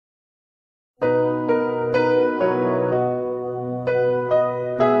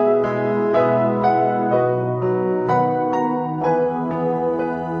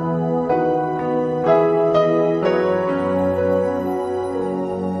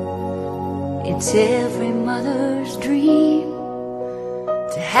It's every mother's dream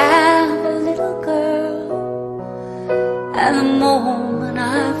to have a little girl. And the moment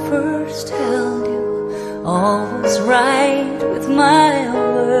I first held you, all was right with my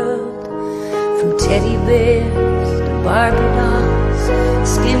world. From teddy bears to Barbie dolls,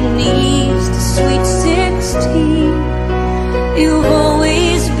 skim knees to sweet 16, you've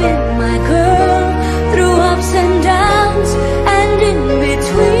always been my girl, through ups and downs and in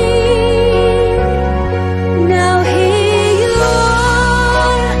between. Now here you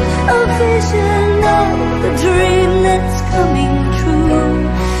are, a vision of the dream that's coming true.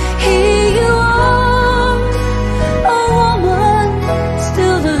 Here you are, a woman,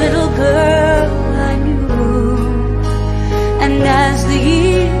 still the little girl I knew. And as the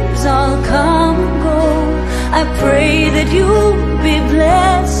years all come and go, I pray that you'll be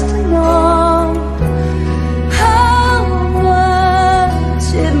blessed to know how much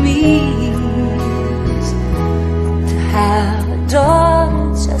it means to have a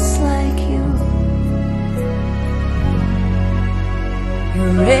daughter just like you.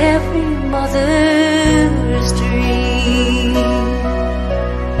 You're every mother's dream.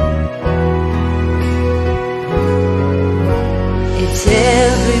 It's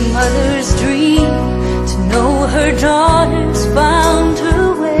every mother's dream to know her daughter's found her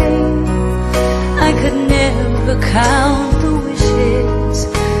way. I could never count the wishes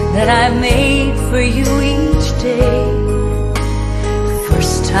that I made for you each day. The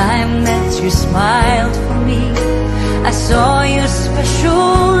first time that you smiled for me, I saw your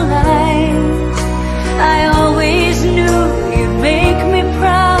special light. I always knew you'd make me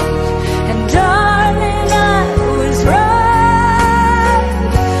proud, and darling, I was right.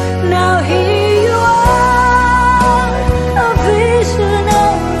 Now here you are, a vision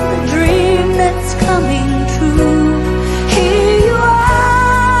of the dream that's coming true. Here you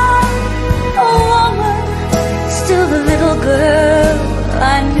are, a woman, still the little girl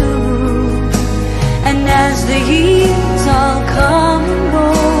I knew. And as the years all come and go,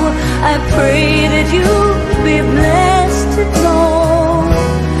 I pray that you'll be blessed to know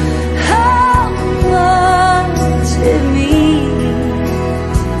how much it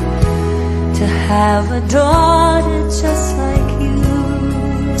means to have a daughter